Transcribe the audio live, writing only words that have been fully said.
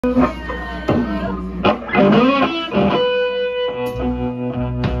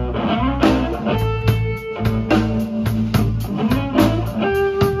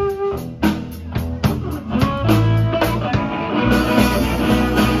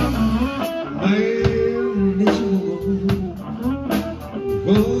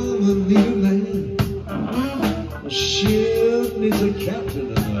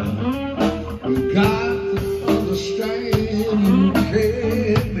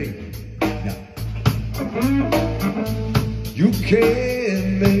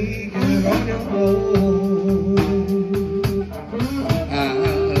can't make it on your own.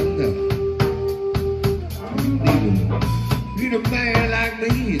 You need a man like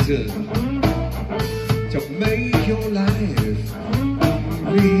me to make your life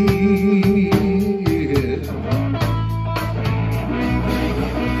real.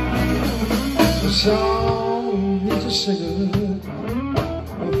 A song needs a singer,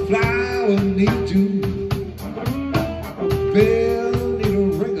 a flower needs to, a bell needs a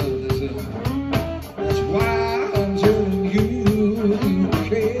ringer. That's why I'm telling you, you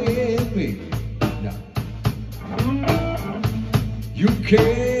can't make it. No. You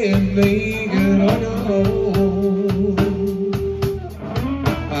can't make it on your own.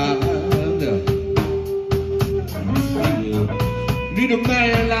 Need a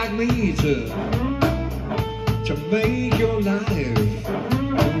man like me to make your life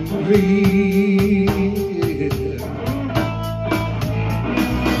real.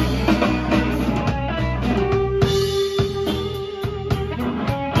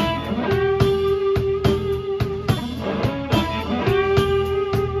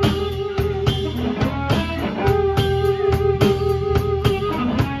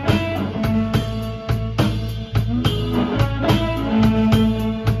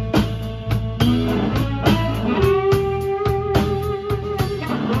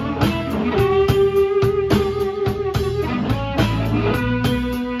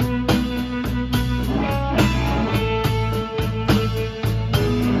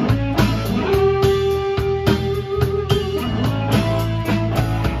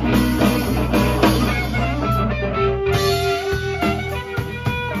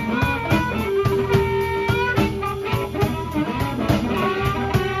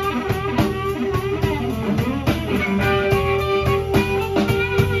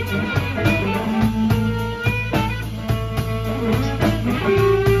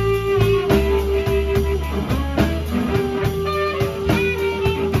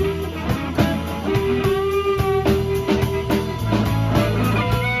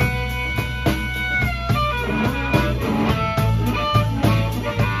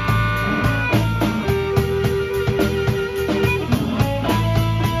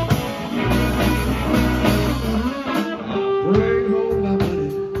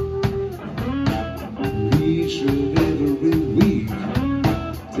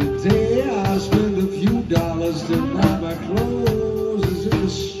 To buy my clothes in the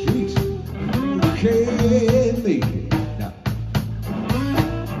street. You can't make it now.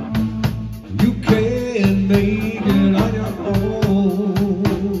 You can't make it on your own.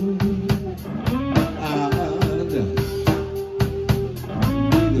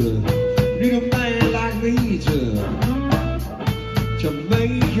 Need a man like me to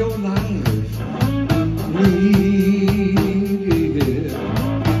make your life real.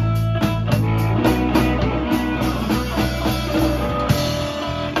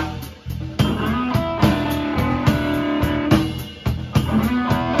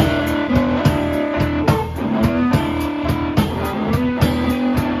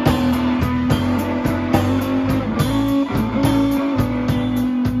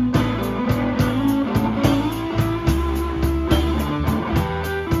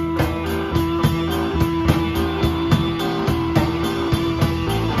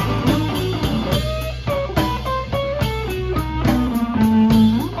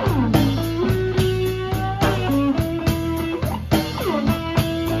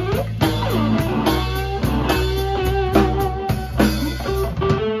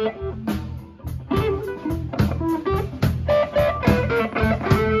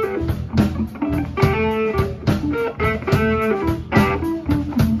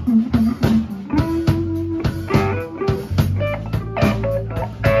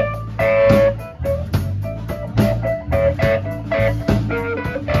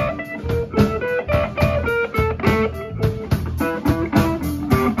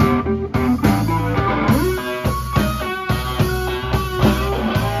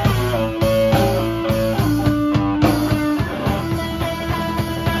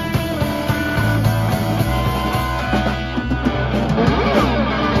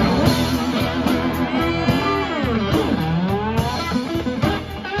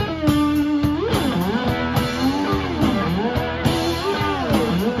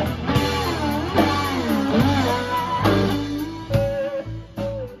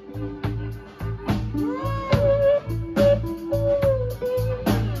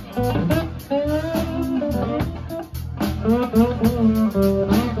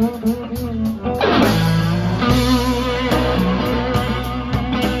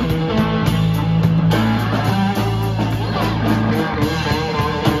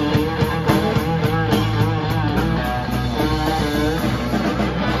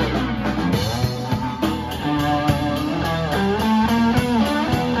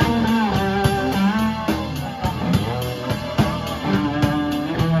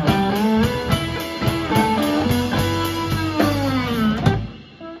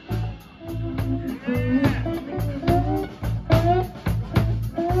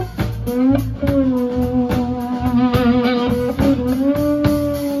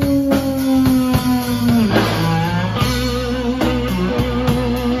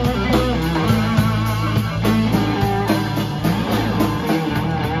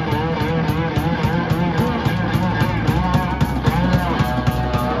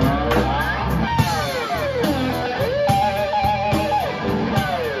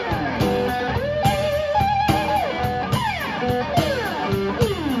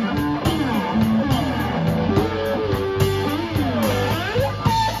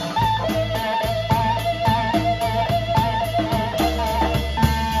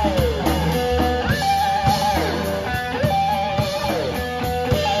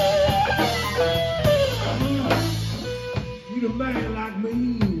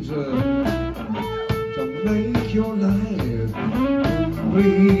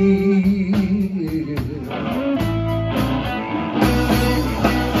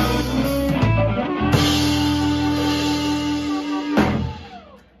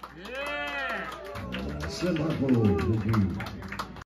 Slim Harpo. Thank you.